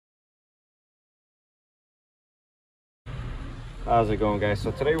How's it going, guys? So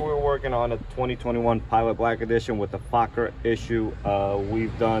today we're working on a 2021 Pilot Black Edition with the Fokker issue.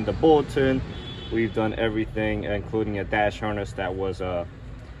 We've done the bulletin, we've done everything, including a dash harness that was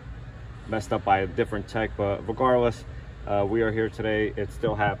messed up by a different tech, but regardless, we are here today. It's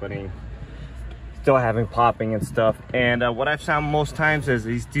still happening, still having popping and stuff. And what I've found most times is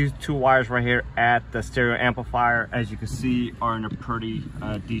these two wires right here at the stereo amplifier, as you can see, are in a pretty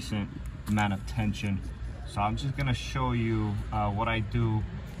decent amount of tension. So I'm just gonna show you what I do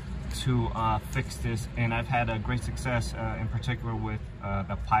to fix this, and I've had a great success in particular with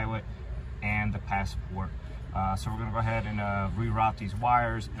the Pilot and the Passport. So we're gonna go ahead and reroute these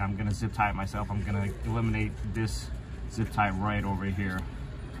wires, and I'm gonna zip tie it myself. I'm gonna eliminate this zip tie right over here.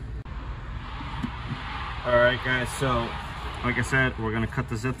 All right, guys, so like I said, we're gonna cut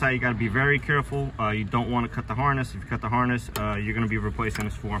the zip tie. You gotta be very careful. You don't wanna cut the harness. If you cut the harness, you're gonna be replacing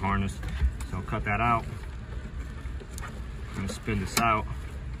this floor harness. So cut that out. I'm gonna spin this out.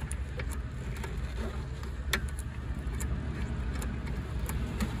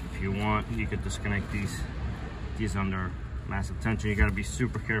 If you want, you could disconnect these under massive tension. You gotta be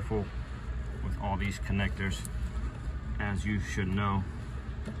super careful with all these connectors, as you should know.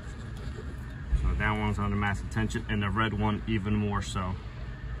 So that one's under massive tension, and the red one even more so.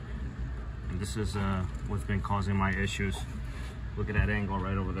 And this is what's been causing my issues. Look at that angle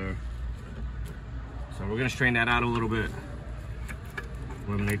right over there. So we're gonna strain that out a little bit.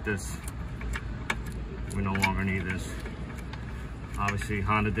 Eliminate this. We no longer need this. Obviously,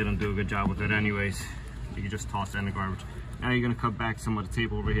 Honda didn't do a good job with it anyways. You can just toss that in the garbage. Now you're gonna cut back some of the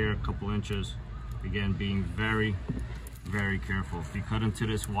tape over here, a couple inches. Again, being very, very careful. If you cut into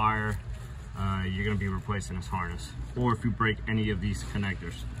this wire, you're gonna be replacing this harness. Or if you break any of these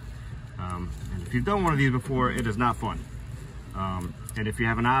connectors. And if you've done one of these before, it is not fun. And if you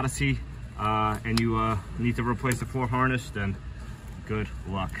have an Odyssey and you need to replace the floor harness, then good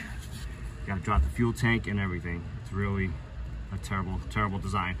luck. You gotta drop the fuel tank and everything. It's really a terrible, terrible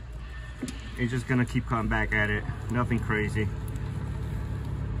design. You're just gonna keep cutting back at it. Nothing crazy.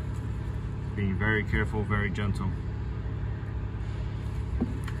 Being very careful, very gentle.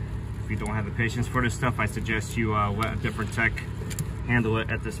 If you don't have the patience for this stuff, I suggest you let a different tech handle it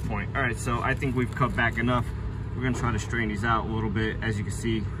at this point. All right, so I think we've cut back enough. We're gonna try to strain these out a little bit. As you can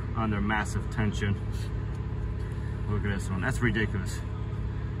see, under massive tension. Look at this one, that's ridiculous.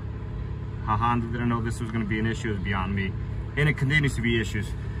 How Honda didn't know this was gonna be an issue is beyond me. And it continues to be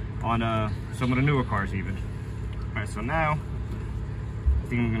issues on some of the newer cars even. All right, so now, I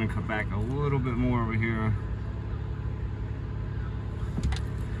think I'm gonna cut back a little bit more over here.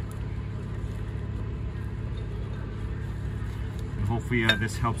 And hopefully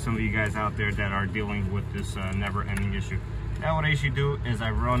this helps some of you guys out there that are dealing with this never-ending issue. Now what I usually do is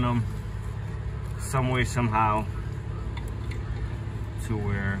I run them some way, somehow, to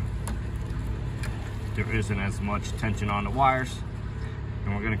where there isn't as much tension on the wires.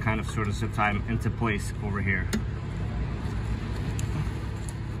 And we're gonna kind of sort of zip tie them into place over here.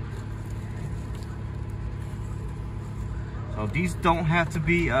 So these don't have to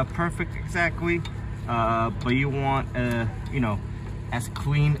be perfect exactly, but you want, you know, as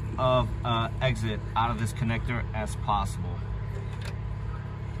clean of exit out of this connector as possible.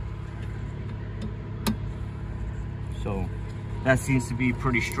 So that seems to be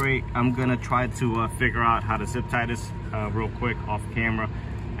pretty straight. I'm gonna try to figure out how to zip tie this real quick off camera,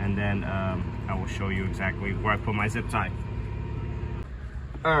 and then I will show you exactly where I put my zip tie.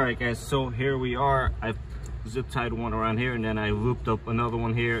 All right, guys, so here we are. I've zip tied one around here, and then I looped up another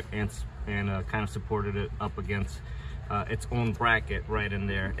one here and kind of supported it up against its own bracket right in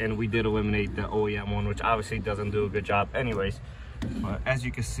there. And we did eliminate the OEM one, which obviously doesn't do a good job anyways. But as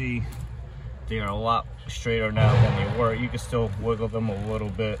you can see, they are a lot straighter now than they were. You can still wiggle them a little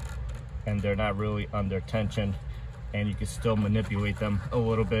bit, and they're not really under tension, and you can still manipulate them a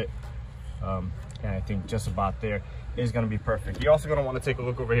little bit. And I think just about there is going to be perfect. You're also going to want to take a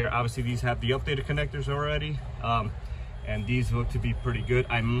look over here. Obviously, these have the updated connectors already, and these look to be pretty good.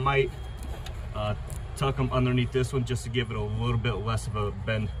 I might tuck them underneath this one just to give it a little bit less of a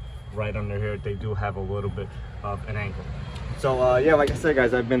bend right under here. They do have a little bit of an angle. So yeah, like I said,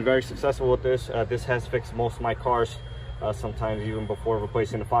 guys, I've been very successful with this. This has fixed most of my cars. Sometimes even before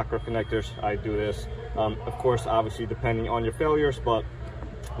replacing the Fokker connectors, I do this. Of course, obviously depending on your failures, but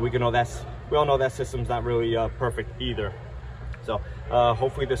we all know that system's not really perfect either. So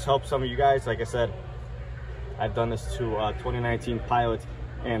hopefully this helps some of you guys. Like I said, I've done this to 2019 Pilots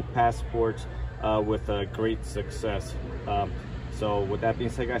and Passports with great success. So with that being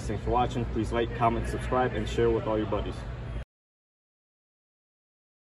said, guys, thanks for watching. Please like, comment, subscribe, and share with all your buddies.